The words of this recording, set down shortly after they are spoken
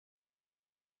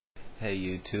Hey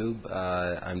YouTube,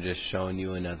 I'm just showing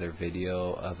you another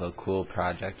video of a cool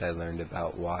project I learned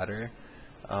about water.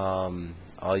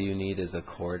 All you need is a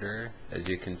quarter, as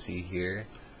you can see here,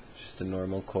 just a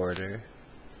normal quarter.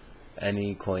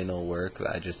 Any coin will work,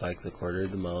 but I just like the quarter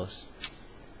the most.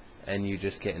 And you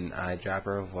just get an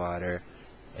eyedropper of water,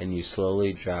 and you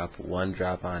slowly drop one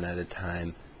drop on at a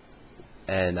time,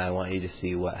 and I want you to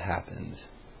see what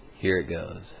happens. Here it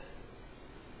goes.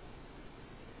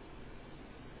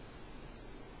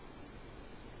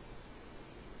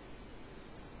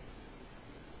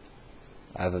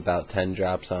 I have about 10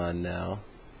 drops on now.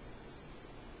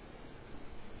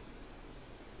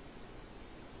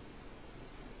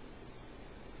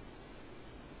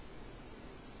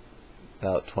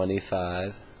 About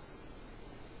 25.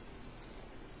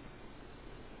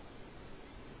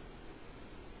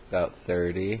 About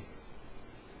 30.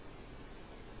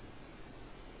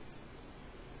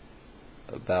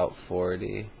 About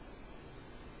 40.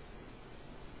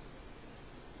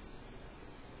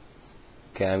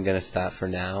 Okay, I'm going to stop for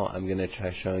now. I'm going to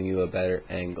try showing you a better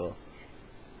angle.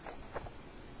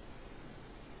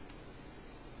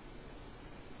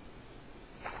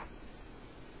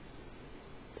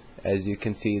 As you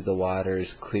can see, the water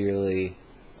is clearly,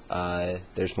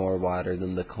 there's more water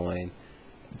than the coin,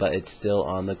 but it's still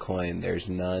on the coin. There's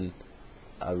none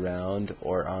around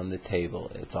or on the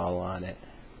table. It's all on it.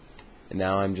 And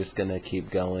now I'm just going to keep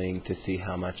going to see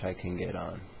how much I can get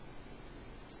on.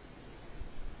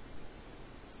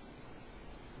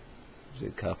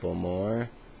 There's a couple more.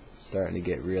 Starting to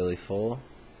get really full.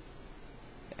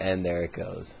 And there it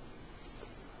goes.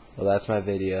 Well, that's my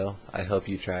video. I hope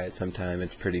you try it sometime.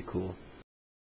 It's pretty cool.